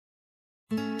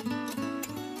Chiquitita,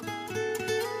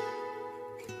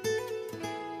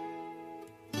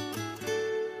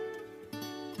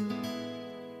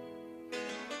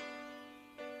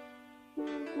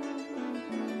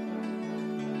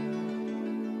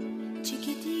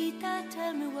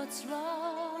 tell me what's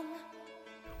wrong.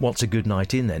 What's a good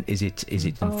night in then? Is it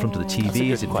in front of the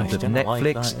TV? Is it in front of Netflix?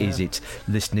 Like that, yeah. Is it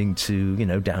listening to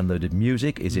downloaded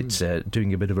music? Is it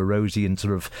doing a bit of a Rosie and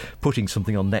sort of putting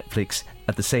something on Netflix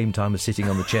at the same time as sitting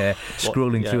on the chair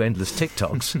scrolling through endless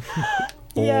TikToks?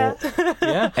 Or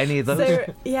Yeah. any of those?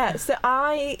 So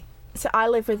I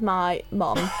live with my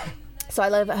mum. So I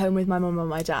live at home with my mum and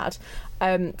my dad.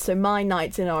 So my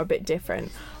nights in are a bit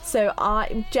different. So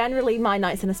my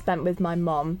nights in are spent with my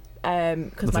mum.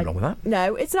 Nothing wrong with that.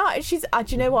 No, it's not. She's. Do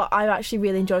you know what? I actually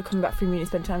really enjoyed coming back from uni and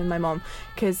spending time with my mum,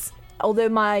 because although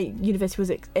my university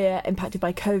was impacted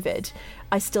by COVID,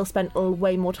 I still spent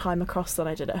way more time across than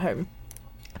I did at home.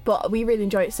 But we really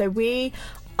enjoy it. So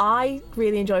I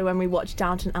really enjoy when we watch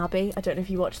Downton Abbey. I don't know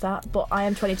if you watch that, but I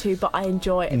am 22, but I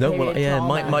enjoy it. No, well, yeah,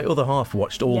 my other half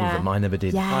watched all of them. I never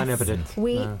did. Yes. I never did.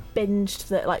 We binged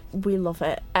that. We love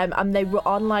it. And they were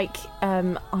on ITV.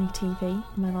 Am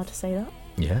I allowed to say that?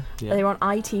 Yeah. They were on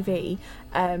ITV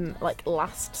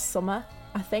last summer,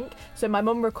 I think. So my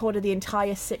mum recorded the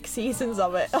entire 6 seasons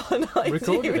of it on ITV.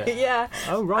 Recorded it? Yeah.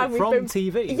 Oh, right, from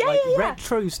TV? Yeah.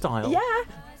 Retro style? Yeah.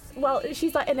 Well,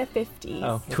 she's in her 50s.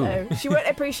 Oh, cool. So she won't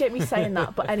appreciate me saying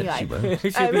that, but anyway. She won't.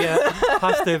 She'll be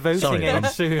past their voting age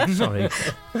soon. Sorry.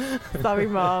 Sorry,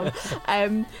 Mum.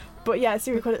 But yeah, so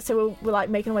we recorded it, so we're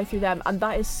making our way through them, and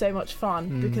that is so much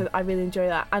fun because I really enjoy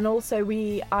that. And also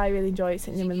I really enjoy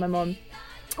sitting in with my mum.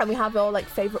 And we have our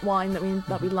favourite wine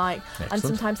that we like. Excellent. And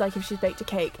sometimes if she's baked a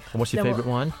cake. And what's your favourite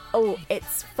wine? Oh,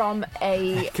 it's from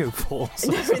a Go Force.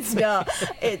 No, it's not.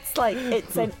 It's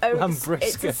an oats.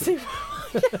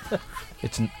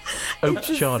 It's an oat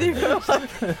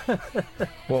chardonnay.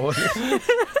 What was it?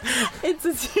 It's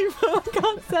a supermarket. I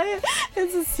can't say it.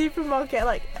 It's a supermarket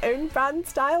own brand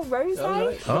style rosé. Oh,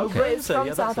 right. Okay. But it's from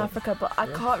Yeah, South that's Africa, but I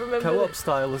can't remember. Co-op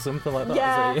style or something like that.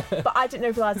 Yeah, Is it? but I didn't know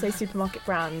if you're allowed to say supermarket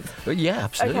brand. Yeah,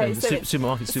 absolutely. Okay, so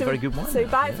supermarkets do very good wine. So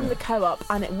now. buy it from the co-op,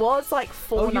 and it was $4.99.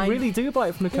 Oh, you really do buy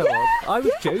it from the co-op? Yeah, I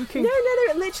was joking. No,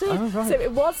 it literally. Oh, right. So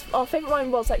it was, our favourite wine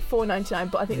was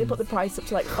 $4.99, but I think they put the price up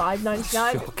to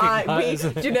 $5.99.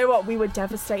 Do you know what? We were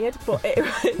devastated, but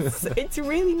it's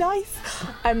really nice,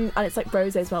 and it's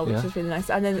rosé as well, which is really nice.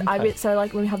 And then when we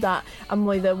have that, and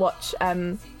we either watch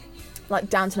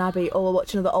Downton Abbey or we'll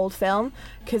watch another old film,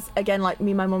 because again, me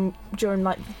and my mum during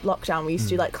lockdown, we used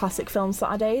to do classic film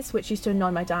Saturdays, which used to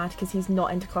annoy my dad because he's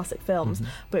not into classic films,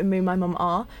 but me and my mum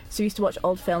are. So we used to watch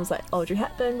old films Audrey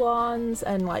Hepburn ones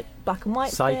and black and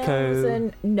white Psycho. films.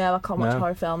 And no, I can't watch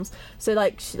horror films. So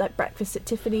Breakfast at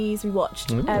Tiffany's. We watched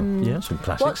some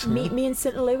classics. Meet Me in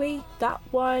St Louis, that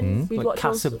one. We watched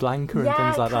Casablanca and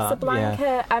things like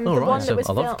Casablanca, that. the one that was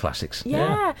I love filmed. classics.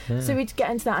 Yeah. So we'd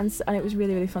get into that, and it was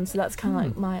really, really fun. So that's kind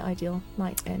of my ideal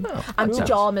night in. And cool.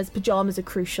 Pajamas are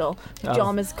crucial.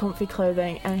 Pajamas, comfy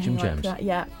clothing, anything like that.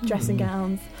 Yeah, dressing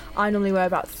gowns. I normally wear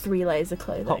about 3 layers of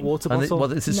clothing. Hot water bottle?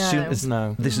 This is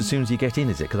as soon as you get in,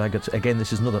 is it? Because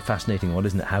this is another fascinating one,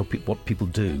 isn't it? What people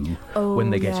do when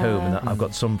they get home. And I've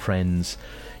got some friends,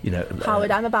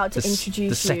 Howard, I'm about to introduce you.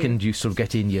 The second you sort of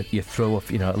get in, you throw off,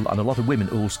 and a lot of women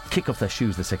will kick off their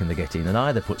shoes the second they get in and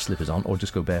either put slippers on or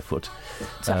just go barefoot.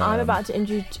 So I'm about to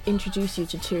introduce you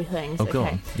to 2 things. Oh, go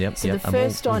on. Yep, so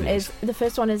the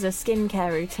first one is a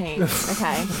skincare routine.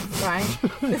 Okay, right.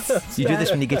 You do this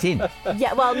when you get in.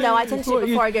 Yeah, well, no, I tend to do it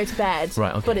before I go to bed.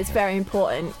 Right. Okay. But it's very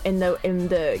important in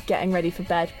the getting ready for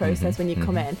bed process when you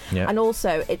come in, and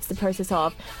also it's the process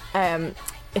of.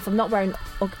 If I'm not wearing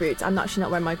Ugg boots, I'm actually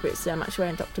not wearing my boots today, I'm actually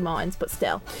wearing Dr. Martens, but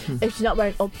still, if she's not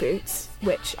wearing Ugg boots,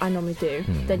 which I normally do,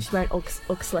 then she's wearing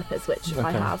Ugg slippers, which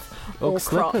I have. Ugg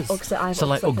slippers? So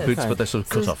Ugg boots, but they're sort of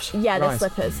cut-offs? Yeah, they're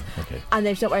slippers. Okay. And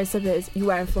if she's not wearing slippers, you're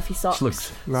wearing fluffy socks.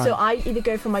 Slugs. Right. So I either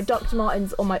go from my Dr.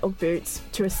 Martens or my Ugg boots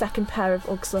to a second pair of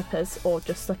Ugg slippers, or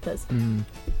just slippers,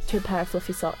 to a pair of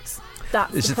fluffy socks.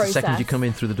 That's Is the it process. the second you come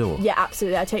in through the door? Yeah,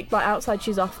 absolutely. I take my outside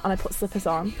shoes off and I put slippers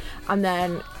on, and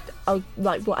then I'll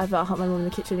whatever. I'll help my mum in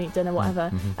the kitchen, eat dinner, whatever,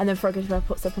 and then before I go to bed, I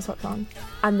put slipper socks on,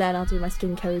 and then I'll do my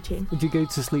skincare routine. Would you go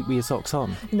to sleep with your socks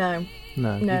on? No,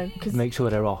 because make sure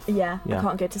they're off. Yeah, I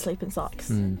can't go to sleep in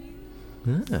socks.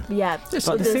 Yeah.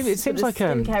 It seems like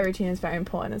skincare routine is very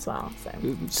important as well.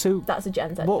 So that's a Gen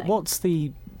Z thing. What's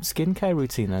the skincare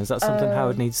routine? Is that something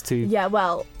Howard needs to? Yeah,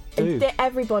 well.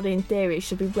 Everybody in theory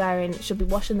should be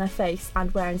washing their face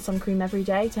and wearing sun cream every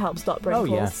day to help stop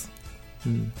wrinkles. Oh,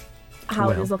 yeah.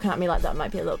 Howard is looking at me like that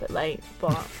might be a little bit late,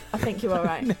 but I think you're all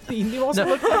right. He wasn't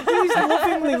he's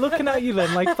lovingly looking at you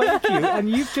then, like, thank you, and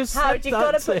you've just Howard,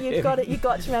 said you've got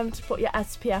to remember to put your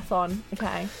SPF on,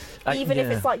 okay? Even if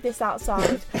it's like this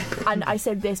outside, and I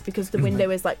said this because the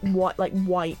window is like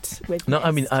white with No, mist.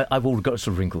 I mean, I've already got a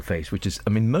sort of wrinkled face, which is,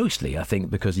 I mean, mostly I think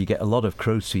because you get a lot of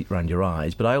crow's feet around your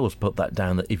eyes, but I always put that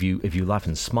down that if you laugh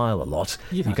and smile a lot,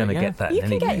 you're going to get that. You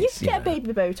can get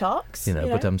baby Botox.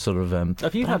 But I'm sort of.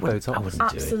 Have you had Botox? I wouldn't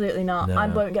Absolutely not. No. I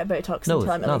won't get Botox until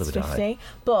I'm at least 50.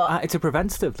 But it's a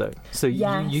preventative though, so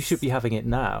yes. you should be having it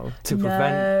now to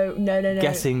prevent no.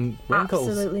 getting wrinkles.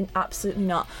 Absolutely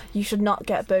not. You should not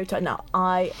get Botox. Now,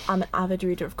 I am an avid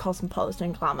reader of Cosmopolitan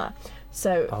and Glamour.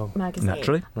 So magazine.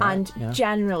 Naturally. And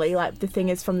generally, like, the thing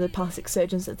is, from the plastic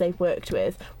surgeons that they've worked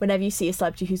with, whenever you see a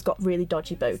celebrity who's got really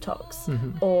dodgy Botox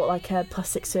or like a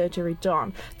plastic surgery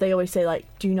done, they always say, like,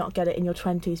 do not get it in your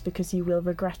 20s because you will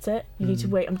regret it. You need to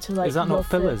wait until, like, is that not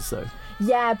fillers though?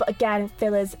 Yeah, but again,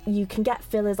 fillers, you can get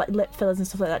fillers like lip fillers and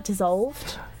stuff like that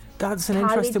dissolved. That's an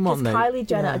interesting one, though. Kylie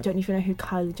Jenner, I don't even know who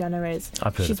Kylie Jenner is.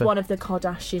 She's one of the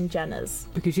Kardashian Jenners.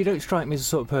 Because you don't strike me as the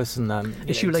sort of person then.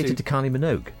 Is she related to Kylie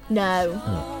Minogue? No.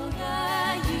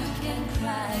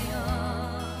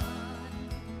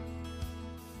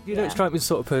 You don't strike me as the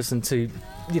sort of person to,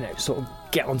 sort of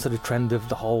get onto the trend of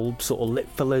the whole sort of lip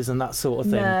fillers and that sort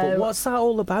of thing. No. But what's that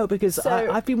all about? Because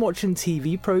I've been watching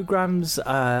TV programmes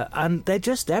and they're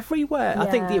just everywhere. Yeah. I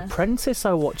think The Apprentice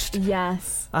I watched.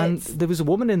 Yes. And there was a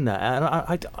woman in there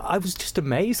and I was just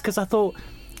amazed because I thought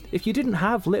if you didn't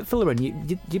have lip filler and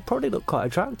you'd probably look quite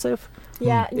attractive.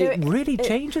 Yeah, it really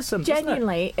changes them.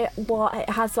 Genuinely, it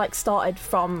has like started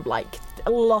from like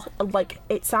a lot. Like,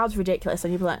 it sounds ridiculous,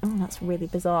 and you'd be like, "Oh, that's really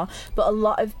bizarre." But a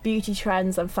lot of beauty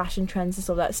trends and fashion trends and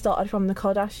stuff like that started from the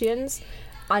Kardashians,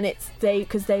 and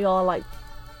because they are like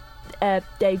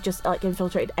they just like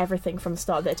infiltrated everything from the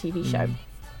start of their TV show.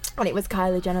 And it was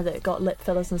Kylie Jenner that got lip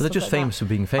fillers and stuff like that. They're just famous for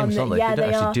being famous, aren't they? Yeah, they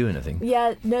don't actually are. do anything.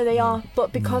 Yeah, no, they are.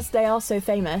 But because they are so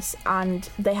famous and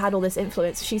they had all this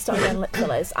influence, she started getting lip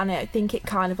fillers. And I think it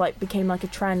kind of like became like a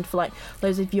trend for like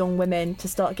loads of young women to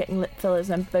start getting lip fillers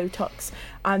and Botox.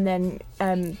 And then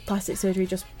plastic surgery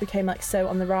just became like so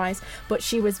on the rise. But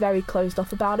she was very closed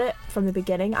off about it from the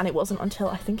beginning. And it wasn't until,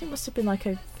 I think it must have been like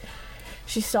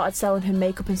she started selling her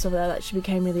makeup and stuff like that she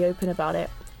became really open about it.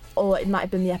 Or it might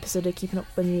have been the episode of Keeping Up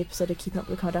with the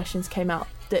Kardashians came out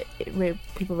that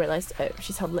people realised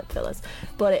she's had lip fillers,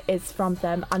 but it is from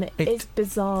them, and it is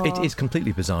bizarre. It is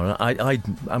completely bizarre.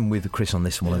 I'm with Chris on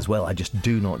this one as well. I just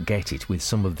do not get it with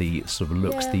some of the sort of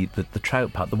looks, the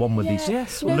trout part, the one with these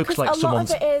looks like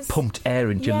someone's pumped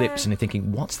air into your lips, and you're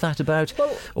thinking, what's that about?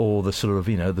 Well, or the sort of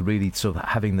the really sort of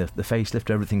having the facelift,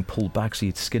 everything pulled back so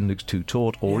your skin looks too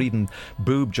taut, or even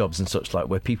boob jobs and such like,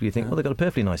 where people you think, well, they've got a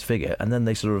perfectly nice figure, and then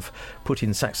they sort of put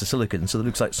in sacks of silicone, so it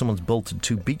looks like someone's bolted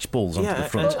two beach balls onto the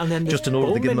front. And then just in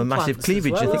order to give them a massive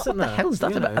cleavage. You think, what the hell is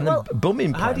that about? And then bum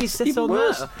implants. How do you sit on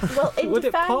worse.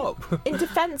 that? Well, in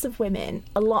defence of women,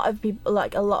 a lot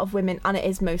of women, and it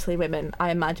is mostly women. I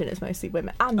imagine it's mostly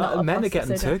women. And men are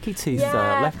getting turkey teeth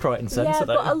left, right, and centre.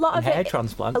 But a lot of hair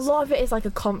transplants. A lot of it is like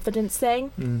a confidence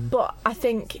thing. But I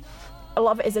think a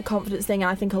lot of it is a confidence thing, and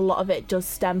I think a lot of it does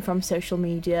stem from social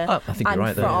media. Oh, I think you're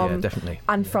right there, yeah, definitely.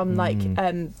 And from like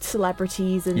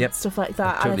celebrities and stuff like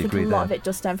that. Totally, and I think a lot of it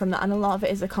does stem from that, and a lot of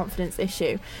it is a confidence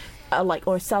issue,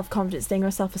 or a self-confidence thing, or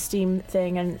a self-esteem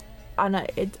thing, and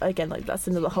again, like, that's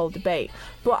another whole debate.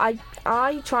 But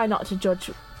I try not to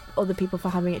judge other people for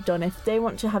having it done. If they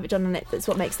want to have it done and it's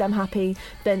what makes them happy,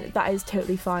 then that is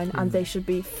totally fine, and they should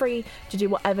be free to do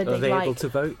whatever they like. Are they able to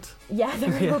vote? Yeah,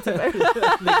 they're able to vote.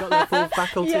 They've got their full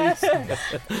faculties. Yeah.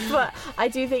 But I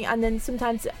do think, and then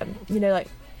sometimes,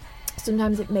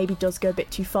 sometimes it maybe does go a bit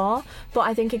too far, but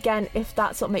I think, again, if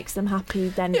that's what makes them happy,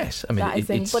 then yes, I mean, that is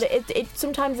thing. But it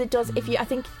sometimes it does. If you, I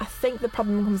think the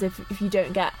problem comes if you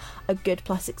don't get a good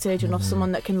plastic surgeon or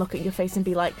someone that can look at your face and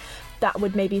be like, that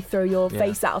would maybe throw your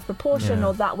face out of proportion,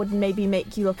 or that would maybe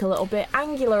make you look a little bit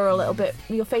angular, or a little bit,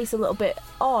 your face a little bit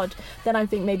odd, then I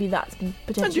think maybe that's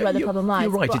potentially where the problem lies.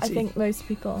 You're right. But I think most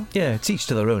people... Yeah, it's each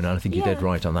to their own, and I think you're dead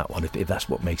right on that one. If that's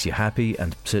what makes you happy,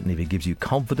 and certainly if it gives you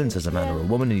confidence as a man or a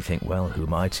woman, and you think, well, who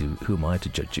am I to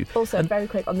judge you? Also, very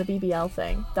quick, on the BBL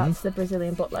thing, that's the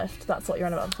Brazilian butt lift. That's what you're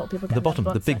on about before people get the bottom,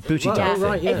 the big booty type thing.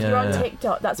 Right, If you're on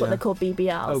TikTok, that's what they call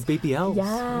BBLs. Oh, BBLs.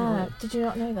 Yeah. Did you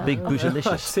not know that? Big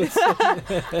bootylicious.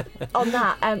 on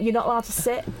that, you're not allowed to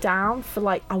sit down for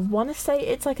like, I want to say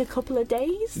it's like a couple of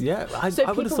days. Yeah, I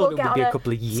would have thought it would be a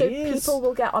couple of years. So people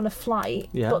will get on a flight,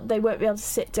 but they won't be able to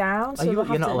sit down. So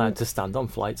you're not allowed to stand on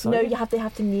flights, No, they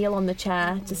have to kneel on the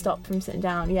chair to stop from sitting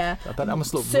down, yeah. I bet that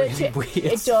must look really weird.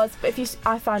 It does, but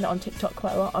I find it on TikTok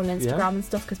quite a lot, on Instagram and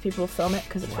stuff, because people will film it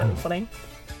because it's really funny.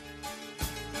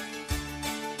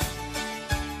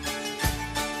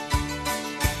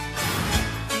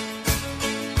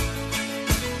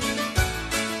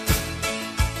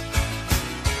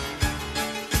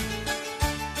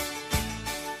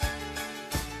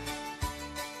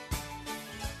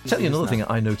 Tell you another thing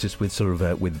I noticed with sort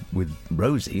of with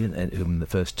Rosie in the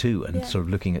first two, and sort of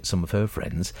looking at some of her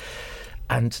friends,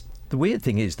 and the weird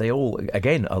thing is they all,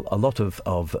 again, a lot of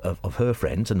her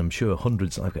friends, and I'm sure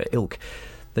hundreds like her ilk,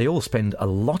 they all spend a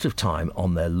lot of time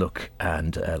on their look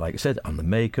and, like I said, on the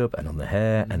makeup and on the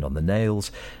hair and on the nails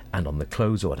and on the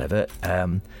clothes or whatever.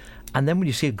 And then when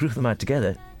you see a group of them out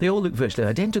together, they all look virtually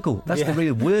identical. That's the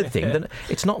real weird thing.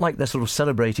 It's not like they're sort of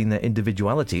celebrating their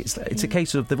individuality. It's a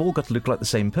case of they've all got to look like the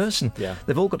same person. Yeah.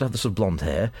 They've all got to have the sort of blonde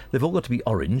hair. They've all got to be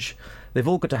orange. They've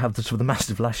all got to have the sort of the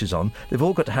massive lashes on. They've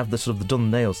all got to have the sort of the done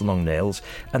nails, the long nails.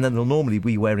 And then they'll normally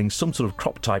be wearing some sort of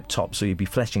crop type top, so you'd be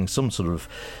fleshing some sort of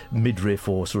midriff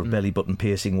or sort of belly button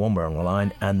piercing one way along the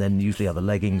line, and then usually other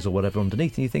leggings or whatever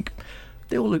underneath. And you think,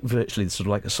 they all look virtually sort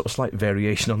of like a sort of slight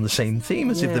variation on the same theme,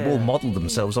 as if they've all modelled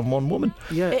themselves on one woman.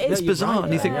 Yeah, it's bizarre. Right,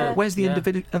 and you think, where's the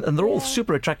individual? And they're all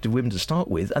super attractive women to start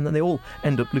with, and then they all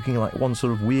end up looking like one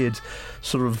sort of weird,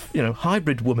 sort of,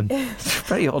 hybrid woman. It's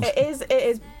very odd. It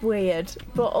is weird,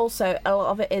 but also a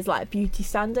lot of it is like beauty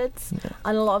standards,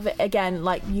 and a lot of it, again,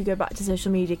 like you go back to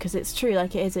social media, because it's true,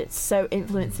 like it's so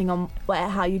influencing on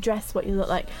how you dress, what you look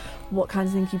like, what kinds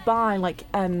of things you buy, like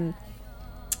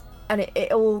and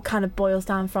it all kind of boils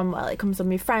down from, it comes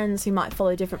from your friends who might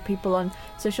follow different people on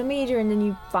social media, and then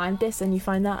you find this and you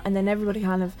find that, and then everybody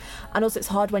kind of... And also it's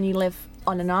hard when you live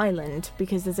on an island,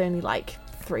 because there's only like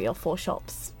 3 or 4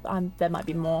 shops, and there might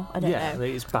be more, I don't know. Yeah,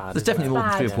 it's bad. There's definitely more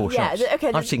than 3 or 4 shops.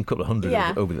 Okay, I've seen a couple of hundred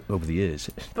over the years.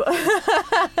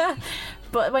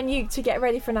 But when to get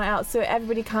ready for a night out, so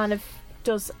everybody kind of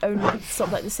does own sort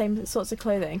of like the same sorts of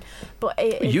clothing, but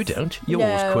you don't. You're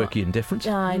always quirky and different.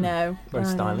 I know. Very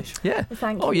stylish. Yeah.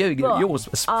 Thank you. Oh yeah, you're always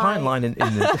a fine line in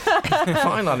the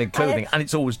fine line in clothing, and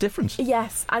it's always different.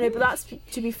 Yes, I know, but that's,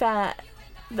 to be fair,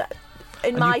 that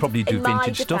you probably do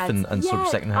vintage stuff and sort of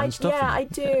second-hand stuff. Yeah, I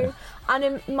do. And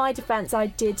in my defence,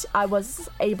 I was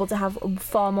able to have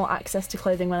far more access to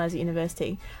clothing when I was at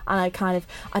university, and I don't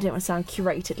want to sound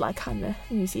curated like I'm a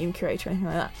museum curator or anything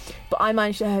like that, but I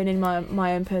managed to hone in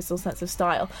my own personal sense of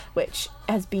style, which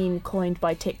has been coined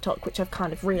by TikTok, which I've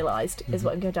kind of realised is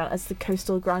what I'm going down as the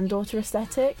coastal granddaughter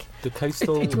aesthetic. The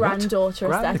coastal granddaughter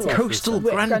aesthetic. Coastal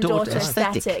granddaughter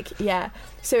aesthetic. Yeah.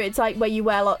 So it's like where you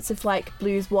wear lots of like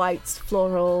blues, whites,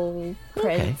 floral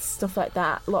prints, stuff like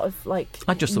that. A lot of like.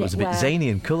 I just thought it was a bit zany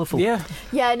and colourful. Yeah,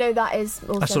 no, that is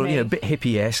also. I sort of, a bit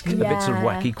hippie-esque, a bit sort of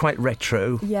wacky, quite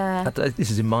retro. Yeah.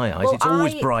 This is in my eyes. Well, it's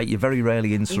always bright. You're very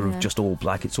rarely in sort of just all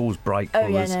black. It's always bright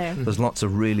colours. No. There's lots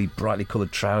of really brightly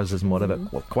coloured trousers and whatever.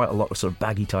 Quite a lot of sort of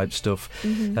baggy type stuff,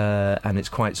 and it's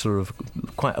quite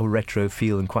a retro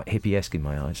feel and quite hippie-esque in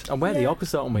my eyes. And we're the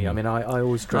opposite on me. I mean, I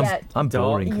always dress. I'm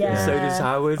boring. Yeah. So does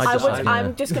Howard.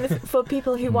 I'm just going to, for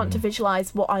people who want to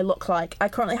visualise what I look like, I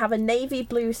currently have a navy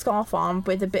blue scarf on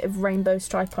with a bit of rainbow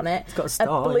stripe on it. It's got a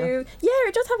star. Blue,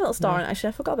 it does have a little star on it, actually.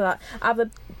 I forgot about that. I have a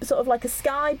sort of like a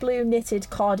sky blue knitted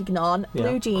cardigan on,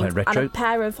 blue jeans, and a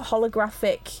pair of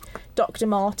holographic Dr.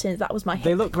 Martens. That was my hip.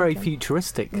 They look very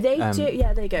futuristic. They do.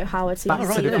 Yeah, there you go, Howard. So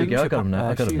right, there we go. I got them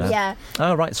now. Yeah.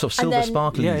 Oh, right, sort of silver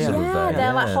sparkly.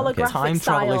 They're like holographic time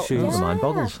travel shoes. Mine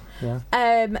boggles. Yeah.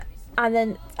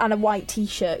 And a white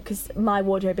t-shirt, because my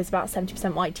wardrobe is about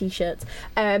 70% white t-shirts.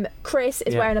 Chris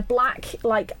is wearing a black,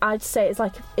 like I'd say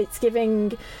it's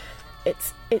giving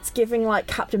like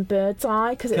Captain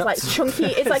Birdseye, because it's like chunky.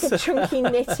 It's like a chunky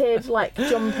knitted like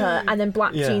jumper, and then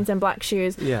black jeans and black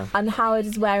shoes. Yeah. And Howard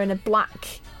is wearing a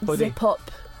black zip up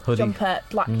hoodie, jumper,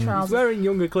 black trousers. He's wearing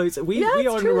younger clothes. We are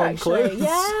in the wrong clothes.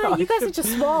 Yeah, you guys are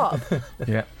just swap.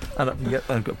 Yeah, and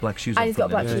I've got black shoes on. And he's got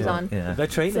black shoes on. Yeah. They're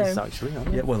trainers, actually, aren't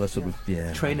they? Yeah, well, they're sort of,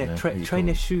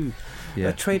 trainer shoe.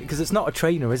 Yeah. Because it's not a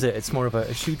trainer, is it? It's more of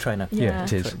a shoe trainer. Yeah,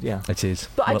 it is. Yeah, it is.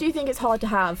 But I do think it's hard to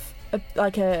have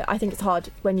I think it's hard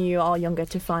when you are younger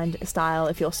to find a style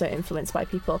if you're so influenced by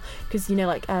people, because I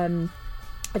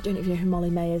don't know if you know who Molly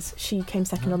May is. She came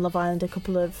second on Love Island a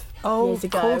couple of years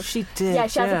ago. Oh, of course she did. Yeah,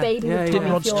 she has a baby with Tommy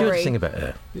Didn't Rod Fury. Stewart sing about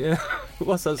her? Yeah.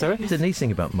 What's that, sorry? Didn't he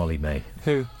sing about Molly May?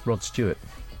 Who? Rod Stewart.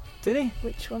 Did he?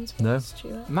 Which one's No. Rod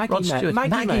Stewart?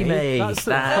 Maggie May. That's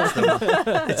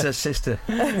It's her sister.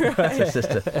 It's her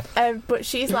sister. But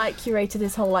she's like curated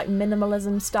this whole like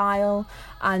minimalism style,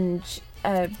 and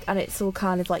it's all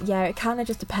kind of like, it kind of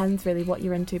just depends really what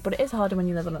you're into, but it is harder when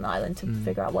you live on an island to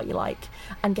figure out what you like,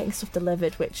 and getting stuff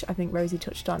delivered, which I think Rosie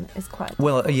touched on, is quite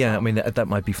well I mean that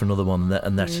might be for another one,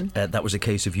 that was a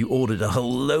case of you ordered a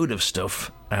whole load of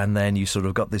stuff and then you sort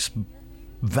of got this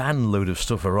van load of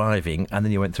stuff arriving, and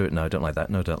then you went through it. No, don't like that.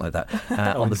 No, don't like that.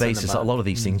 On the basis that a lot of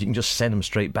these things you can just send them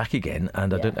straight back again,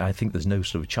 and I think there's no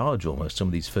sort of charge almost. Some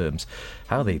of these firms,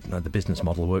 how the business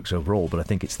model works overall, but I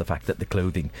think it's the fact that the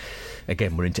clothing,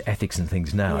 again, we're into ethics and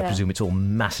things now. I presume it's all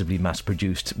massively mass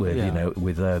produced with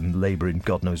with labour in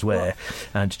God knows where,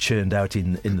 and churned out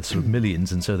in the sort of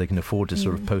millions, and so they can afford to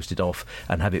sort of post it off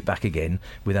and have it back again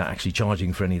without actually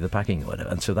charging for any of the packing or whatever.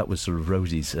 And so that was sort of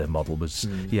Rosie's model was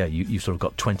you sort of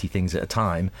got 20 things at a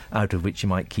time, out of which you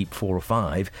might keep 4 or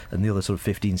 5, and the other sort of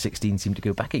 15, 16 seem to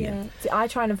go back again. See, I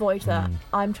try and avoid that.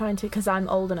 I'm trying to, because I'm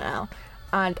older now,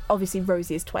 and obviously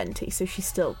Rosie is 20, so she's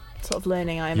still sort of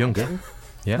learning, I imagine.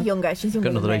 Younger, she's younger.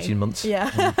 Got another 18 months.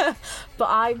 But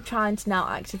I'm trying to now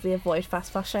actively avoid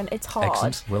fast fashion. It's hard.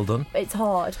 Excellent, well done. It's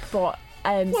hard, but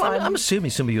well, so I'm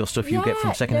assuming some of your stuff you get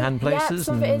from second-hand places. Yeah,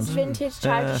 some of it is vintage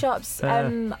charity shops.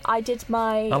 I did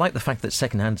my... I like the fact that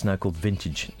second-hand's now called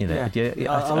vintage. You know, I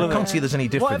can't see there's any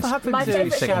difference. Whatever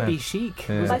happened to shabby chic?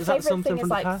 My favourite thing is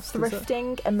like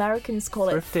thrifting. Americans call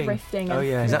it thrifting. Oh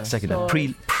yeah, is that second-hand?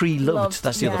 Pre-loved.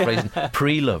 That's the other phrase.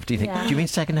 Pre-loved. Do you think? Do you mean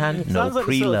second-hand? No, sounds like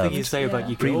pre-loved. The sort of thing you say about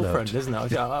your girlfriend, isn't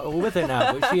it? I'm with her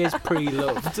now, but she is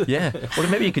pre-loved. Yeah. Well,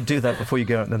 maybe you could do that before you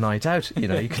go out on the night out. You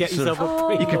know, you could get yourself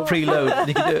you could preload.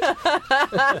 You can do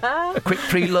a quick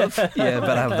pre-love, but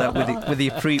have that with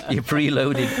your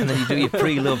preloading, and then you do your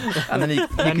pre-love, and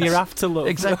then you're after love.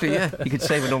 Exactly, yeah. You could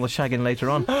save it all the shagging later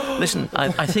on. Listen,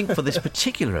 I think for this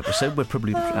particular episode, we're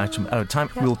probably out of time.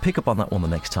 We'll pick up on that one the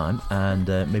next time, and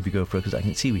maybe go for it, because I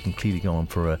can see we can clearly go on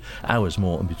for hours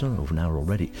more, and we've done over an hour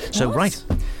already. So, right,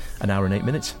 an hour and 8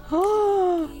 minutes.